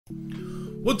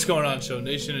What's going on, Show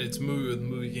Nation? It's Movie with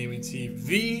Movie Gaming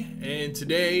TV, and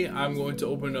today I'm going to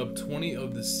open up 20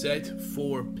 of the set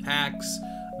 4 packs.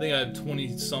 I think I have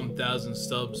 20-some thousand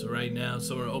stubs right now,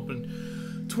 so we're opening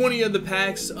 20 of the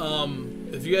packs.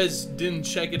 If you guys didn't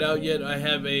check it out yet, I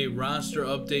have a roster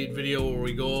update video where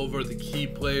we go over the key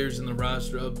players in the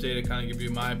roster update. I kind of give you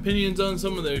my opinions on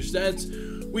some of their stats.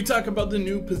 We talk about the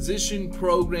new position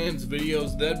programs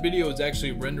videos. That video is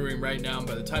actually rendering right now.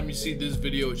 By the time you see this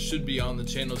video, it should be on the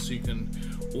channel, so you can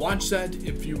watch that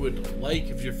if you would like,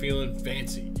 if you're feeling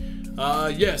fancy.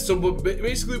 Yeah, so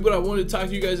basically what I wanted to talk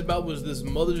to you guys about was this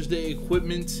Mother's Day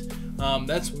equipment.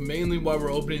 That's mainly why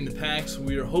we're opening the packs.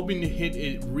 We are hoping to hit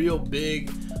it real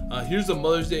big. Here's the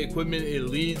Mother's Day equipment. It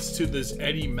leads to this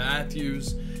Eddie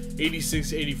Matthews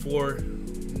 86, 84,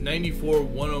 94,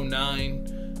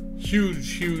 109.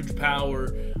 Huge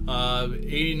power,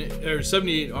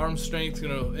 78 arm strength,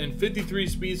 and 53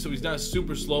 speed, so he's not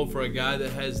super slow for a guy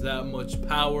that has that much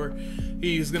power.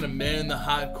 He's gonna man the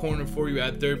hot corner for you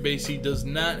at third base. He does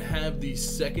not have the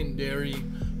secondary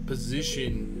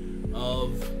position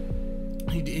of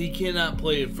he cannot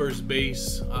play at first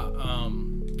base.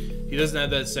 He doesn't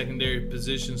have that secondary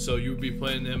position, so you would be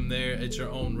playing him there at your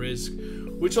own risk,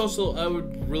 which also I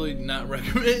would really not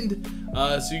recommend.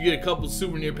 So you get a couple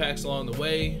souvenir packs along the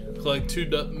way. Collect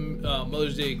 2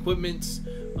 Mother's Day equipments.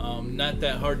 Not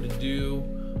that hard to do.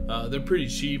 They're pretty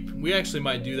cheap. We actually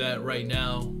might do that right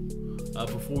now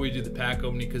before we do the pack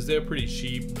opening, because they're pretty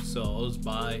cheap. So I'll just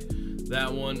buy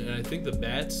that one, and I think the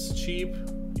bat's cheap.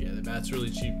 Yeah, the bat's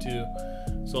really cheap too.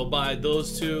 So I'll buy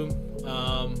those 2.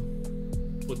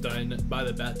 What, did I buy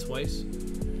the bat twice?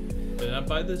 Did I not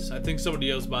buy this? I think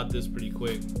somebody else bought this pretty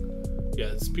quick.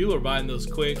 Yeah, people are buying those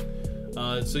quick.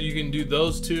 So you can do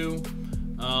those 2.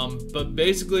 But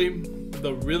basically,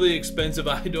 the really expensive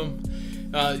item,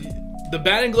 the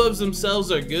batting gloves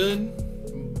themselves are good.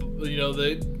 You know,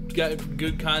 they got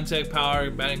good contact power,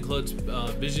 batting gloves,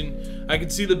 vision. I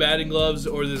could see the batting gloves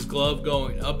or this glove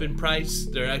going up in price.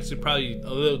 They're actually probably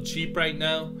a little cheap right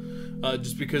now.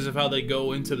 Just because of how they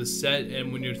go into the set,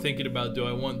 and when you're thinking about, do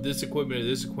I want this equipment or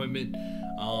this equipment,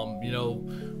 you know,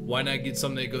 why not get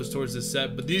something that goes towards the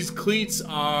set? But these cleats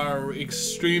are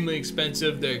extremely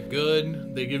expensive. They're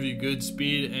good. They give you good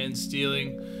speed and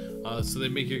stealing, so they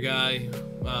make your guy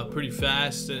pretty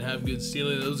fast and have good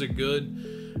stealing. Those are good.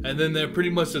 And then they're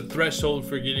pretty much the threshold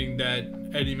for getting that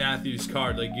Eddie Matthews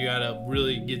card. Like, you gotta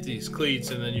really get these cleats,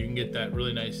 and then you can get that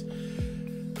really nice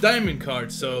diamond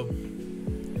card. So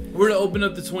we're gonna open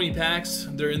up the 20 packs.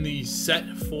 They're in the set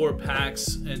 4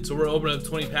 packs, and so we're opening up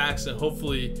 20 packs and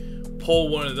hopefully pull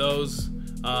one of those.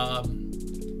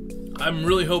 I'm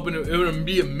really hoping it would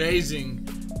be amazing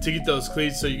to get those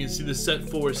cleats. So you can see the set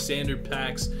 4 standard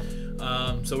packs.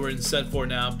 So we're in set 4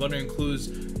 now. Bundle includes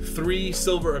 3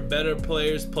 silver or better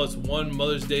players plus 1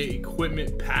 Mother's Day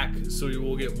equipment pack. So we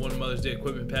will get 1 Mother's Day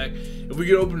equipment pack. If we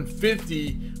could open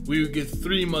 50, we would get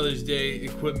 3 Mother's Day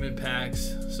equipment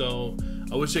packs. So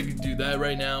I wish I could do that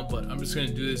right now, but I'm just gonna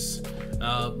do this.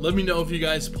 Let me know if you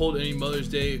guys pulled any Mother's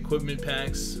Day equipment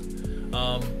packs,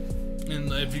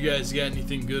 and if you guys got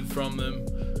anything good from them.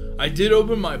 I did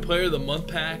open my Player of the Month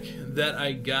pack that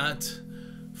I got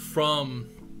from.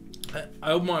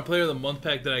 I opened my Player of the Month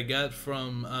pack that I got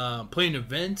from playing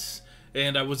events,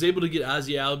 and I was able to get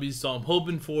Ozzy Albies. So I'm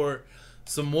hoping for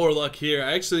some more luck here.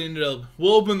 I actually ended up.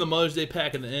 We'll open the Mother's Day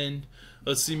pack at the end.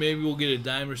 Let's see, maybe we'll get a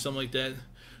dime or something like that.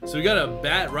 So we got a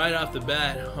bat right off the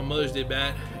bat, a Mother's Day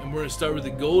bat, and we're gonna start with the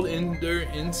Gold Ender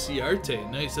Inciarte.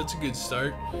 Nice, that's a good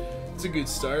start. That's a good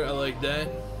start. I like that.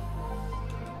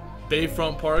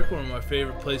 Bayfront Park, one of my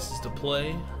favorite places to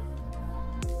play.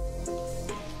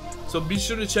 So be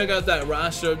sure to check out that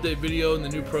roster update video in the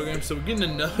new program. So we're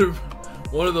getting another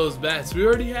one of those bats. We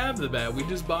already have the bat. We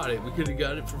just bought it. We could have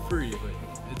got it for free,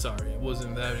 but it's alright. It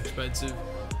wasn't that expensive.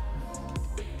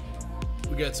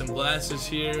 We got some glasses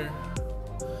here.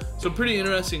 So pretty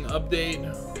interesting update.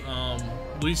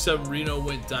 Luis Severino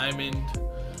went diamond.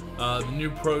 The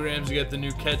new programs, you got the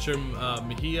new catcher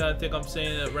Mejia, I think I'm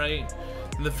saying that right.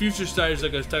 And the future stars,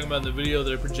 like I was talking about in the video,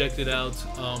 they're projected out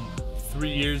 3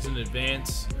 years in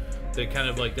advance. They kind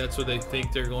of like, that's what they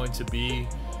think they're going to be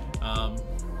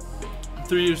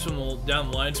 3 years from down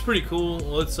the line. It's pretty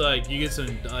cool. It's like you get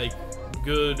some like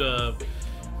good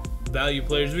value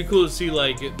players. It'd be cool to see,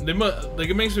 like,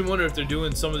 it makes me wonder if they're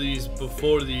doing some of these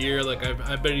before the year. Like,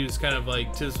 I bet he was kind of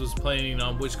like, Tiz was planning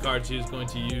on which cards he was going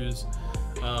to use,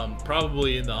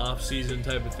 probably in the off season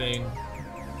type of thing.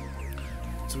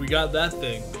 So we got that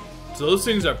thing. So those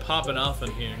things are popping off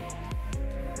in here.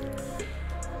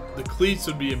 The cleats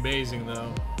would be amazing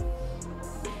though.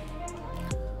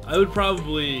 I would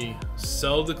probably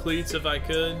sell the cleats if I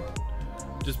could,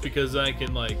 just because I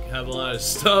can like have a lot of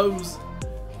stubs.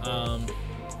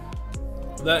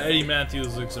 That Eddie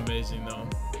Matthews looks amazing though.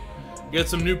 Get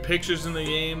some new pictures in the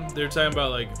game. They're talking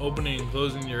about like opening and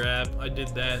closing your app. I did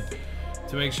that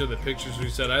to make sure the pictures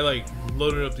reset. I like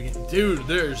loaded up the game. Dude,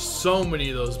 there's so many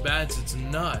of those bats, it's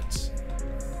nuts.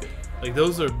 Like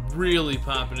those are really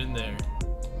popping in there.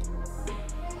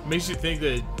 Makes you think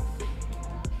that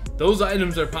those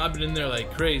items are popping in there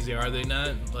like crazy, are they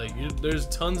not? Like there's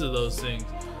tons of those things.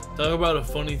 Talk about a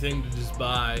funny thing to just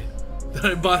buy that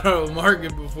I bought out of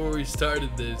market before we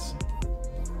started this.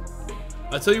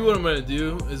 I'll tell you what I'm gonna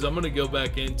do is I'm gonna go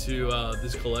back into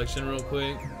this collection real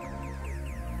quick,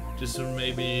 just for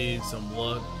maybe some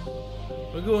luck.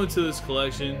 I'm gonna go into this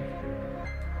collection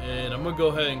and I'm gonna go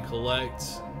ahead and collect.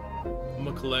 I'm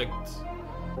gonna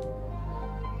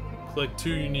collect 2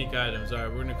 unique items. All right,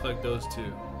 we're gonna collect those 2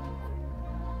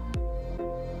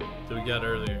 that we got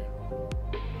earlier,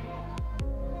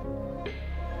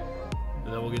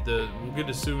 and then we'll get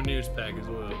the souvenirs pack as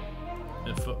well,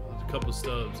 and a couple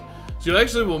stubs. So you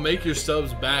actually will make your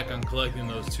stubs back on collecting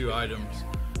those 2 items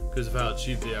because of how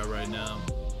cheap they are right now.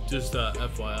 Just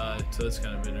FYI, so that's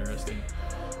kind of interesting.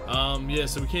 Yeah,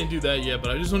 so we can't do that yet,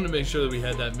 but I just wanted to make sure that we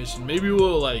had that mission. Maybe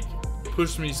we'll like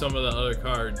push me some of the other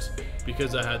cards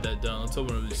because I had that done. Let's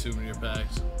open up these souvenir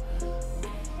packs.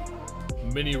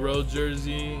 Mini road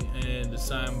jersey and the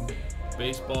signed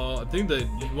baseball. I think that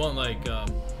you want like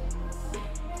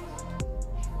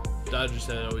Dodgers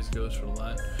hat always goes for a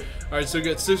lot. Alright, so we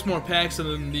got 6 more packs and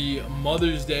then the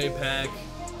Mother's Day pack.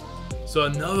 So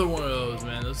another one of those,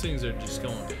 man. Those things are just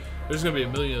going. There's gonna be a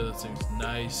million of those things.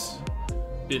 Nice.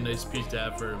 Be a nice piece to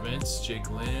have for events. Jake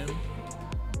Lamb.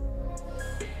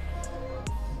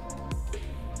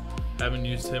 Haven't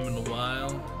used him in a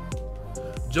while.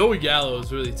 Joey Gallo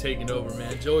is really taking over,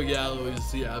 man. Joey Gallo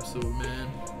is the absolute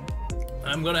man.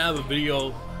 I'm gonna have a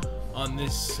video on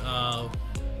this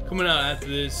coming out after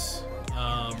this.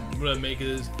 I'm gonna make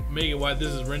it while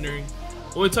this is rendering.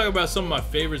 I want to talk about some of my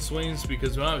favorite swings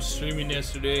because when I was streaming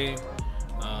yesterday,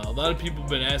 a lot of people have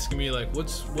been asking me like, what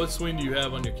swing do you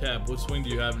have on your cap? What swing do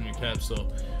you have on your cap? So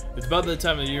it's about that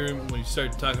time of the year when you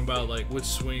start talking about like which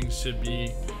swings should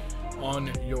be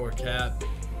on your cap.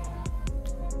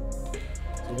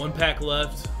 So 1 pack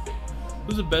left.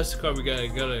 Who's the best card we got? I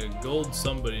got a gold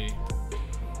somebody.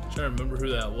 I'm trying to remember who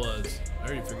that was. I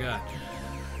already forgot.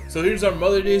 So here's our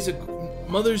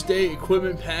Mother's Day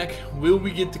equipment pack. Will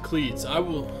we get the cleats?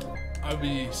 I'll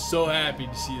be so happy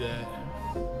to see that.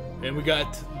 And we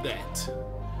got that.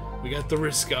 We got the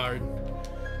wrist guard.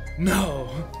 No.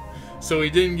 So we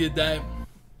didn't get that.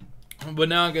 But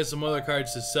now I got some other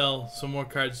cards to sell. Some more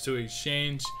cards to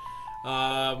exchange.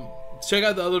 Check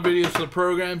out the other videos for the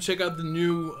program. Check out the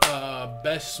new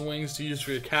best swings to use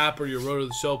for your cap or your Road to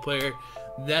the Show player.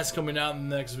 That's coming out in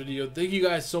the next video. Thank you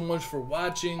guys so much for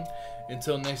watching.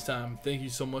 Until next time, thank you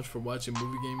so much for watching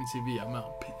Movie Gaming TV. I'm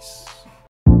out. Peace.